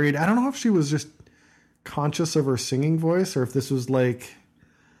buried. I don't know if she was just conscious of her singing voice or if this was like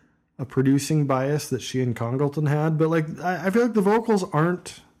a producing bias that she and Congleton had. But, I feel like the vocals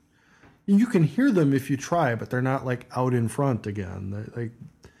aren't... You can hear them if you try, but they're not, out in front again.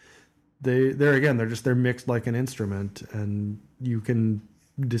 They're mixed like an instrument, and you can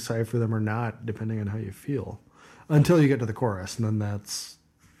decipher them or not depending on how you feel until you get to the chorus, and then that's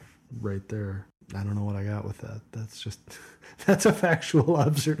right there. I don't know what I got with that. That's a factual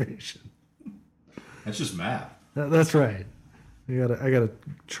observation. That's just math. That's right. I got a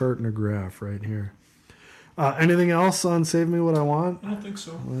chart and a graph right here. Anything else on Save Me What I Want? I don't think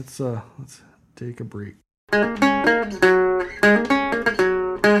so. Let's take a break.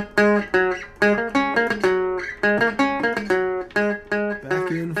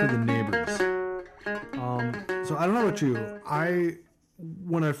 So I don't know about you.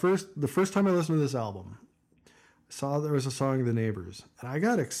 The first time I listened to this album, I saw there was a song, The Neighbors, and I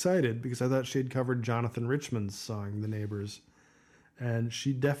got excited because I thought she'd covered Jonathan Richman's song, The Neighbors, and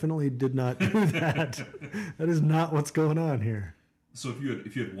she definitely did not do that. That is not what's going on here. So if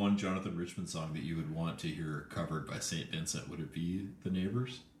you had one Jonathan Richman song that you would want to hear covered by St. Vincent, would it be The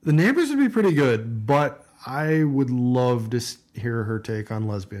Neighbors? The Neighbors would be pretty good, but I would love to hear her take on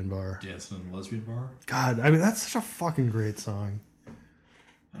Lesbian Bar. Dancing in the Lesbian Bar? God, I mean, that's such a fucking great song.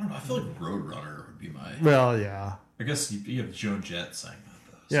 I don't know. I feel like Roadrunner would be my... Well, yeah. I guess you have Joan Jett saying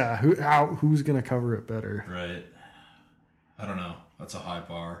that, though. So. Yeah, who's going to cover it better? Right. I don't know. That's a high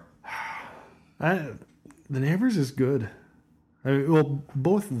bar. The Neighbors is good.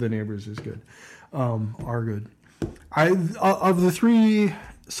 Both of The Neighbors is good. Are good. Of the three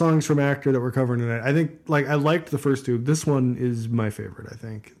songs from Actor that we're covering tonight, I think I liked the first two. This one is my favorite. I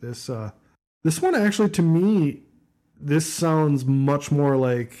think this one actually, to me, this sounds much more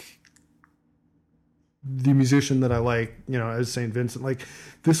like the musician that I like, as St. Vincent.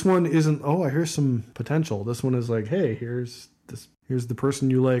 This one isn't, I hear some potential. This one is like, hey, here's the person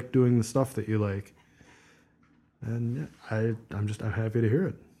you like doing the stuff that you like. And I'm happy to hear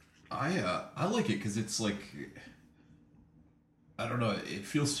it. I like it because it's like, I don't know, it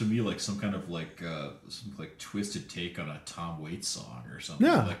feels to me like some kind of some twisted take on a Tom Waits song or something.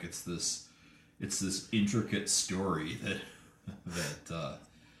 Yeah. Like it's this intricate story that that's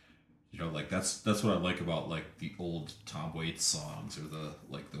what I like about the old Tom Waits songs, or the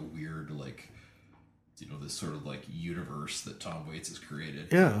weird this sort of universe that Tom Waits has created.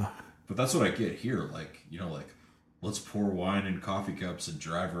 Yeah. But that's what I get here. Let's pour wine in coffee cups and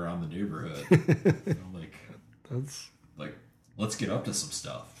drive around the neighborhood. Let's get up to some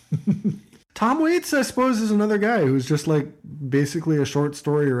stuff. Tom Waits, I suppose, is another guy who's just basically a short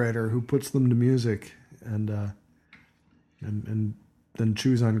story writer who puts them to music and than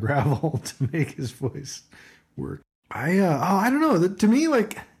chews on gravel to make his voice work. I don't know. To me,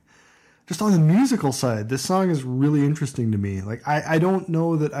 like, just on the musical side, this song is really interesting to me. Like, I don't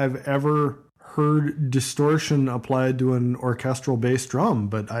know that I've ever heard distortion applied to an orchestral bass drum,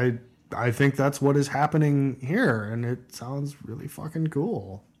 but I think that's what is happening here, and it sounds really fucking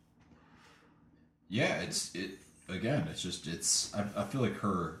cool. Yeah, I feel like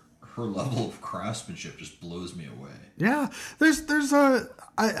her level of craftsmanship just blows me away. Yeah,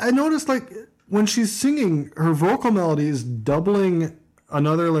 I noticed, like, when she's singing, her vocal melody is doubling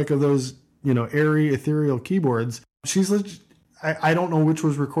another, like, of those, airy, ethereal keyboards. I don't know which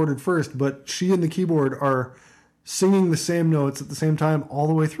was recorded first, but she and the keyboard are singing the same notes at the same time all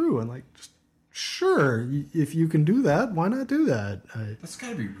the way through. And, like, just, sure, if you can do that, why not do that? That's got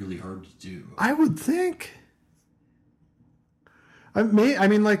to be really hard to do. I would think. I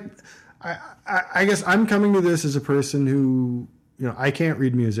guess I'm coming to this as a person who, I can't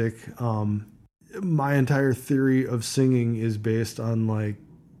read music. My entire theory of singing is based on, like,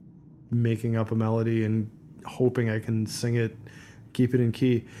 making up a melody and hoping I can sing it, keep it in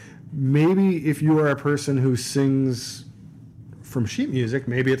key. Maybe if you are a person who sings from sheet music,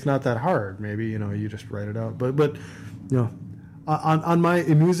 maybe it's not that hard. Maybe, you just write it out. But on my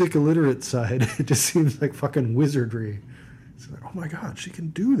music illiterate side, it just seems like fucking wizardry. It's like, oh my God, she can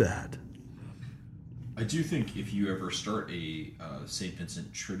do that. I do think if you ever start a St.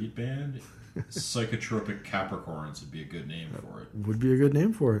 Vincent tribute band, Psychotropic Capricorns would be a good name for it. Would be a good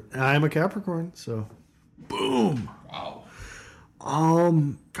name for it. I'm a Capricorn, so boom. Wow.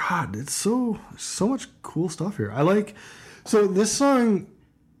 God, it's so much cool stuff here. So this song,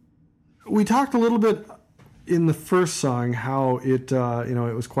 we talked a little bit in the first song how it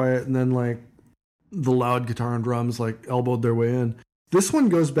it was quiet, and then, like, the loud guitar and drums, like, elbowed their way in. This one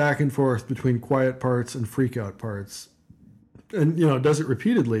goes back and forth between quiet parts and freak out parts, and does it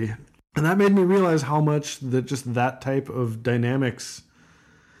repeatedly. And that made me realize how much that type of dynamics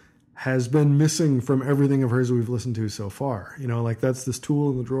has been missing from everything of hers we've listened to so far. Like, that's this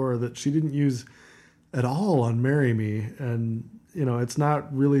tool in the drawer that she didn't use at all on Marry Me. And, it's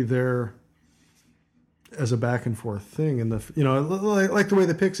not really there as a back and forth thing. And like the way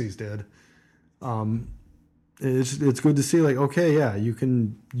the Pixies did. It's good to see, like, okay, yeah, you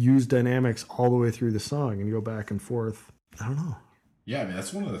can use dynamics all the way through the song and go back and forth. I don't know. Yeah, I mean,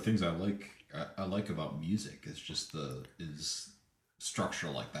 that's one of the things I like about music is just is structure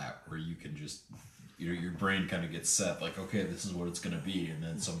like that, where you can just, your brain kind of gets set, like, okay, this is what it's going to be, and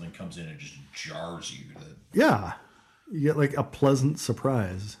then something comes in and just jars you. Yeah, you get, like, a pleasant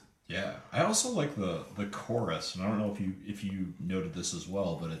surprise. Yeah, I also like the chorus, and I don't know if you noted this as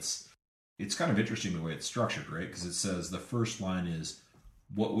well, but it's kind of interesting the way it's structured, right? Because it says the first line is,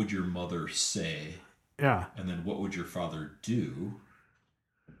 "What would your mother say?" Yeah, and then, "What would your father do?"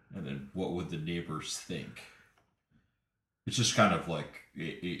 And then, "What would the neighbors think?" It's just kind of like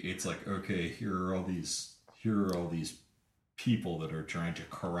it's like, okay, here are all these people that are trying to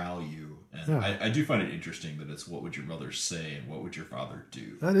corral you, and yeah. I do find it interesting that it's "What would your mother say?" and "What would your father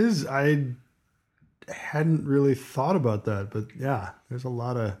do?" That is, I hadn't really thought about that, but yeah, there's a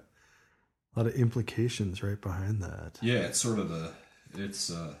lot of implications right behind that. Yeah, it's sort of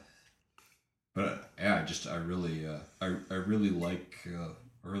but yeah, I really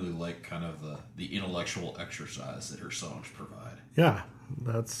like kind of the intellectual exercise that her songs provide. Yeah,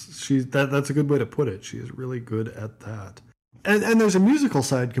 that's a good way to put it. She is really good at that. And there's a musical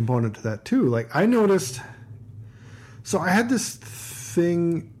side component to that too. Like, I noticed, so I had this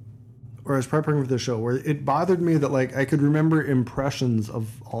thing, or I was preparing for the show, where it bothered me that, like, I could remember impressions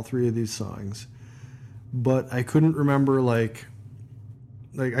of all three of these songs, but I couldn't remember, like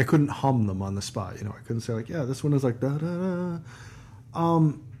I couldn't hum them on the spot. I couldn't say, like, yeah, this one is like da da da.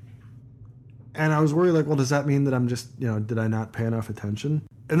 And I was worried, like, well, does that mean that I'm just, did I not pay enough attention?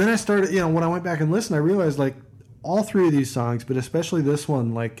 And then I started, when I went back and listened, I realized, like, all three of these songs, but especially this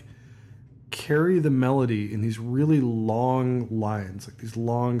one, like, carry the melody in these really long lines, like these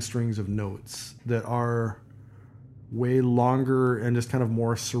long strings of notes that are way longer and just kind of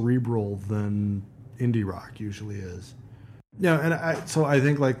more cerebral than indie rock usually is. Yeah, and I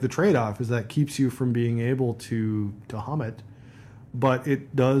think, like, the trade-off is that keeps you from being able to hum it, but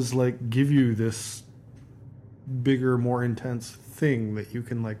it does, like, give you this bigger, more intense thing that you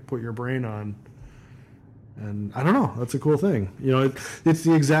can, like, put your brain on. And I don't know, that's a cool thing. It's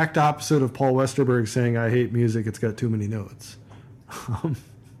the exact opposite of Paul Westerberg saying, "I hate music, it's got too many notes."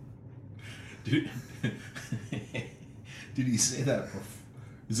 Did he say that before?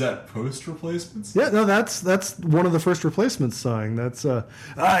 Is that post Replacements? Yeah, no, that's one of the first Replacements song. That's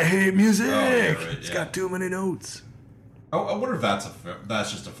 "I hate music. Oh, yeah, right, it's got too many notes." I wonder if that's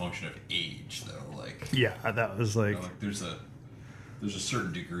just a function of age, though. Like, Yeah, that was like, like there's a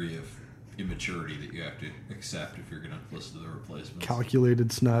certain degree of immaturity that you have to accept if you're going to listen to the Replacements. calculated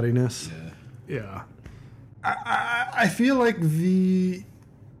snottiness. Yeah. Yeah. I feel like the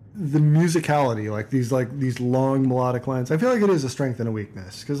musicality, like these long melodic lines, I feel like it is a strength and a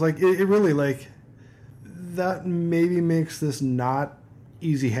weakness, because like it really, like, that maybe makes this not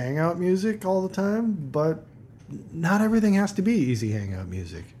easy hangout music all the time, but not everything has to be easy hangout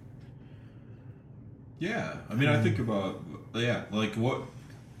music. Yeah, I mean, I think about like what,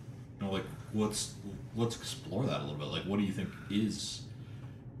 like let's explore that a little bit. Like, what do you think is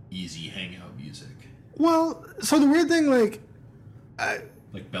easy hangout music? Well, so the weird thing, like,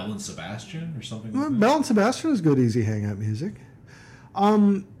 Like Belle and Sebastian or something. well, Like Belle and Sebastian is good easy hangout music.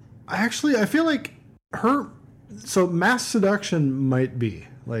 I feel like so Mass Seduction might be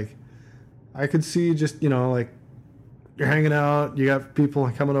like, I could see just, like, you're hanging out, you got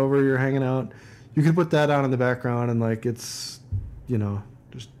people coming over, you're hanging out, you could put that on in the background and like it's,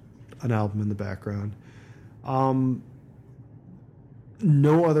 just an album in the background. No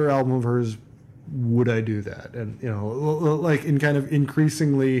other album of hers would I do that, and like, in kind of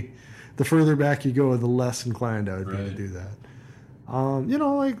increasingly, the further back you go, the less inclined I would be to Right. do that.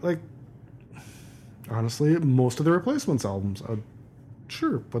 Like honestly, most of the Replacements albums, I would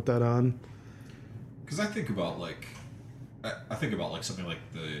sure put that on. Because I think about like something like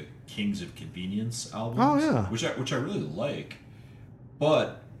the Kings of Convenience albums. Oh, yeah. which I really like,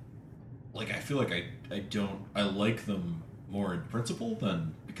 but like I feel like I like them more in principle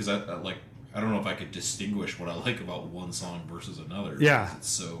than because I don't know if I could distinguish what I like about one song versus another. Yeah. because it's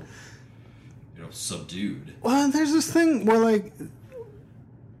so subdued. Well, there's this thing where, like,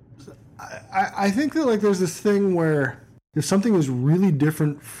 I think that, like, there's this thing where if something is really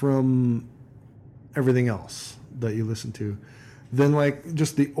different from everything else that you listen to, then, like,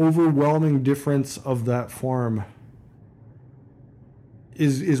 just the overwhelming difference of that form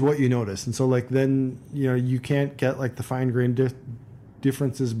is what you notice. And so, like, then, you can't get, like, the fine-grained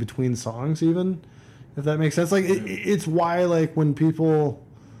differences between songs, even, if that makes sense. Like, it's why, like, when people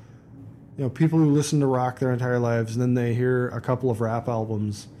who listen to rock their entire lives and then they hear a couple of rap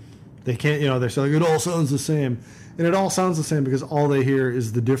albums, they can't, they say, like, it all sounds the same. And it all sounds the same because all they hear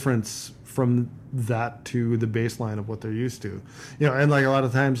is the difference from that to the baseline of what they're used to. And like a lot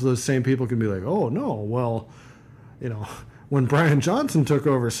of times those same people can be like, oh, no, well, when Brian Johnson took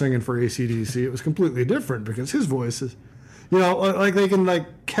over singing for AC/DC, it was completely different because his voice is, like they can,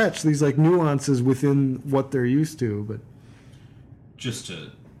 like, catch these, like, nuances within what they're used to. But Just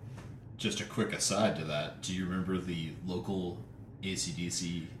a quick aside to that, do you remember the local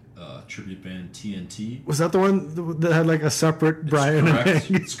AC/DC tribute band TNT? was that the one that had, like, a separate Brian and Correct. Angus?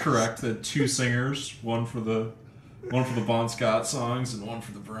 It's correct. That two singers, one for the Bon Scott songs and one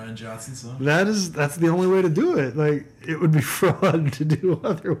for the Brian Johnson songs. That's the only way to do it. Like, it would be fraud to do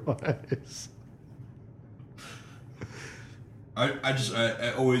otherwise.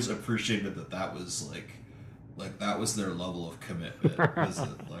 I always appreciated that was like that was their level of commitment. Was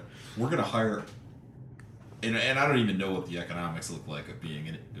that, like, we're gonna hire, and I don't even know what the economics look like of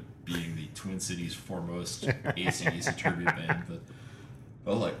being the Twin Cities' foremost AC/DC tribute band,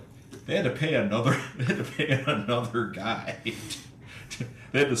 but like they had to pay another guy.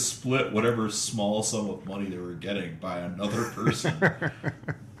 They had to split whatever small sum of money they were getting by another person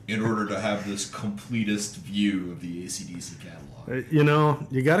in order to have this completest view of the AC/DC catalog.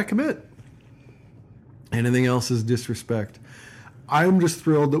 You got to commit. Anything else is disrespect. I'm just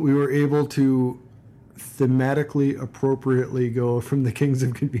thrilled that we were able to thematically appropriately go from the Kings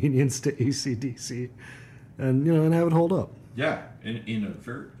of Convenience to AC/DC, and have it hold up. Yeah, in a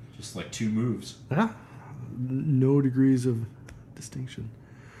very just like two moves. Yeah, no degrees of distinction.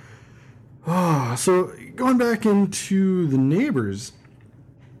 So going back into The Neighbors,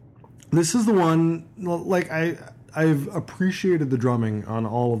 this is the one, like, I've appreciated the drumming on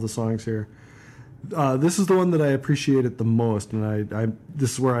all of the songs here. This is the one that I appreciated the most, and I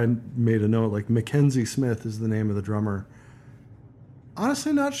this is where I made a note, like, Mackenzie Smith is the name of the drummer.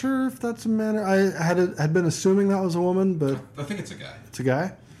 Honestly, not sure if that's a man. I had been assuming that was a woman, but I think it's a guy. it's a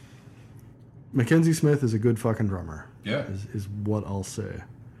guy. Mackenzie Smith is a good fucking drummer. Yeah. is what I'll say.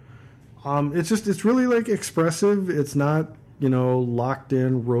 It's really, like, expressive. It's not, locked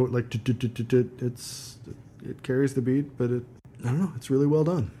in, wrote, like, it carries the beat, but I don't know, it's really well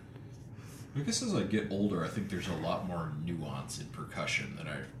done. I guess as I get older, I think there's a lot more nuance in percussion than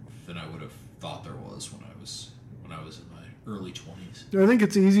I would have thought there was when I was in my early 20s. I think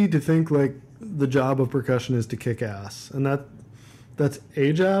it's easy to think, like, the job of percussion is to kick ass, and that's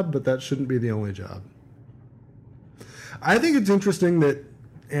a job, but that shouldn't be the only job. I think it's interesting that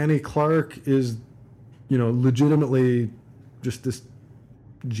Annie Clark is, legitimately just this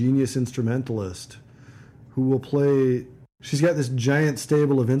genius instrumentalist who will play. She's got this giant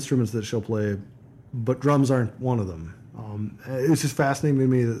stable of instruments that she'll play, but drums aren't one of them. It's just fascinating to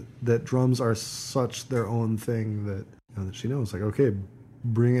me that drums are such their own thing that that she knows. Like, okay,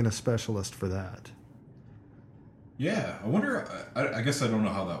 bring in a specialist for that. Yeah, I wonder. I guess I don't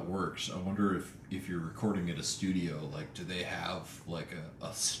know how that works. I wonder if you're recording at a studio, like, do they have like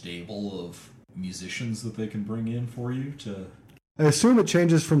a stable of musicians that they can bring in for you to? I assume it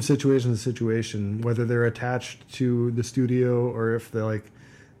changes from situation to situation, whether they're attached to the studio or if they're like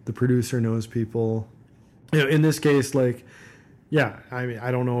the producer knows people. In this case, like, yeah, I mean,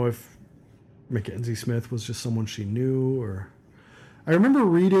 I don't know if Mackenzie Smith was just someone she knew, or I remember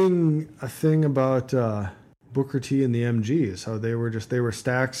reading a thing about Booker T and the MGs, how they were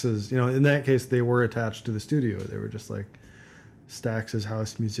Stax's, in that case, they were attached to the studio. They were just like Stax's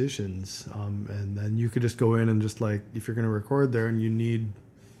house musicians. And then you could just go in and just like, if you're going to record there and you need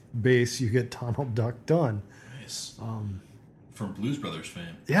bass, you get Donald Duck done. Nice. From Blues Brothers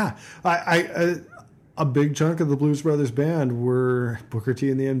fame. Yeah. A big chunk of the Blues Brothers band were Booker T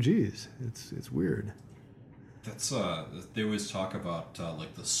and the MGs. It's weird. That's they always talk about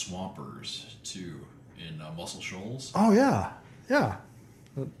like the Swampers too in Muscle Shoals. Oh yeah, yeah.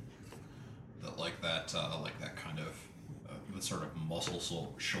 That like that kind of the sort of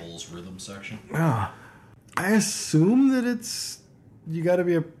Muscle Shoals rhythm section. Yeah, I assume that you got to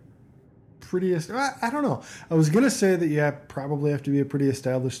be a pretty. I don't know. I was gonna say that you probably have to be a pretty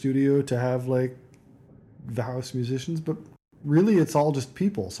established studio to have like the house musicians, but really it's all just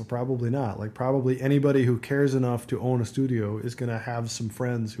people, so probably not. Like, probably anybody who cares enough to own a studio is going to have some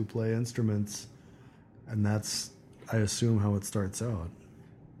friends who play instruments, and that's, I assume, how it starts out.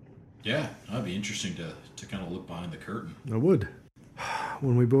 Yeah, that'd be interesting to kind of look behind the curtain. I would.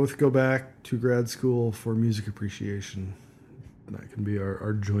 When we both go back to grad school for music appreciation, that can be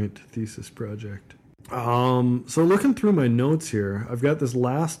our joint thesis project. So looking through my notes here, I've got this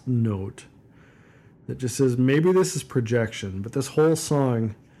last note that just says, maybe this is projection, but this whole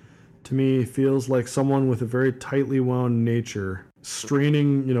song to me feels like someone with a very tightly wound nature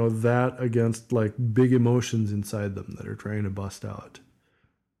straining, that against like big emotions inside them that are trying to bust out.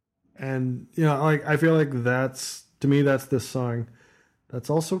 And, like, I feel like that's this song. That's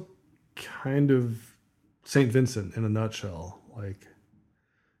also kind of St. Vincent in a nutshell. Like,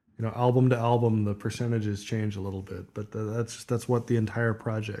 album to album, the percentages change a little bit, but that's what the entire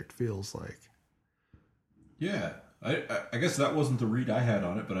project feels like. Yeah, I guess that wasn't the read I had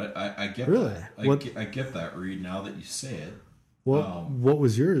on it, but I get really? that. I get that read now that you say it. What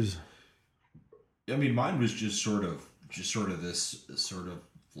was yours? I mean, mine was just sort of this sort of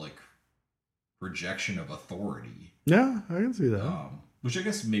like rejection of authority. Yeah, I can see that. Which I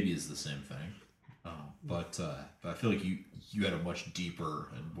guess maybe is the same thing. But I feel like you had a much deeper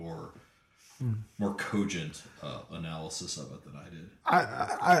and more cogent analysis of it than I did.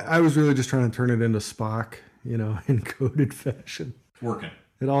 I was really just trying to turn it into Spock, in coded fashion. It's working.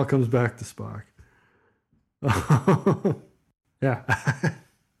 It all comes back to Spock. Yeah.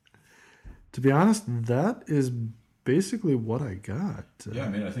 To be honest, that is basically what I got. Yeah, I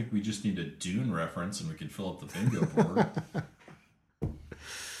mean, I think we just need a Dune reference and we can fill up the bingo board.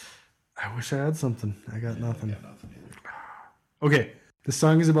 I wish I had something. I got nothing. I got nothing either. Okay. The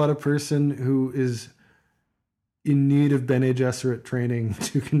song is about a person who is in need of Bene Gesserit training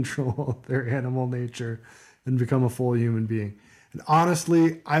to control their animal nature and become a full human being. And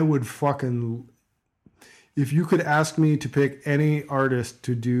honestly, I would fucking... If you could ask me to pick any artist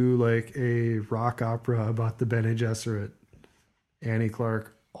to do like a rock opera about the Bene Gesserit, Annie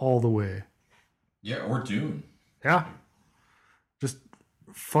Clark, all the way. Yeah, or Dune. Yeah. Just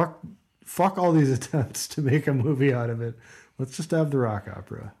fuck all these attempts to make a movie out of it. Let's just have the rock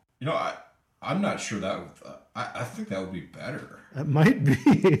opera. I'm not sure that I think that would be better. It might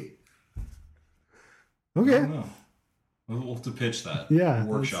be. Okay. I don't know. We'll have to pitch that. Yeah.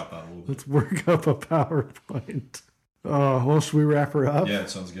 We'll workshop that a little bit. Let's work up a PowerPoint. Well, should we wrap her up? Yeah, it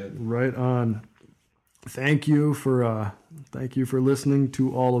sounds good. Right on. Thank you for listening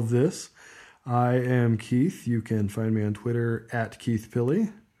to all of this. I am Keith. You can find me on Twitter at Keith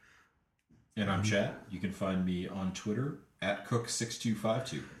Pilley. And I'm Chad. You can find me on Twitter at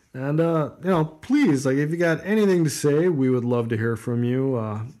Cook6252. And please, like, if you got anything to say, we would love to hear from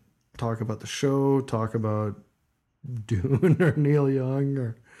you. Talk about the show, talk about Dune or Neil Young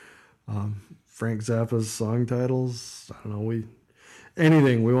or Frank Zappa's song titles. I don't know.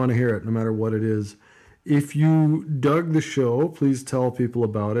 Anything, we want to hear it, no matter what it is. If you dug the show, please tell people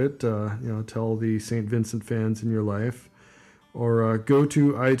about it. Tell the St. Vincent fans in your life. or go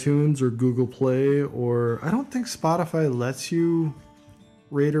to iTunes or Google Play, or I don't think Spotify lets you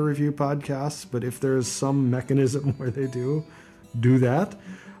rate or review podcasts, but if there's some mechanism where they do that.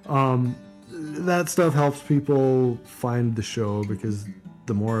 That stuff helps people find the show, because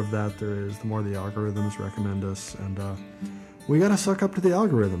the more of that there is, the more the algorithms recommend us, and we gotta suck up to the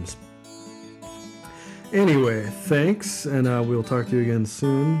algorithms. Anyway, thanks, and we'll talk to you again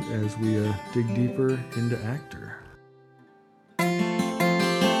soon as we dig deeper into Actor.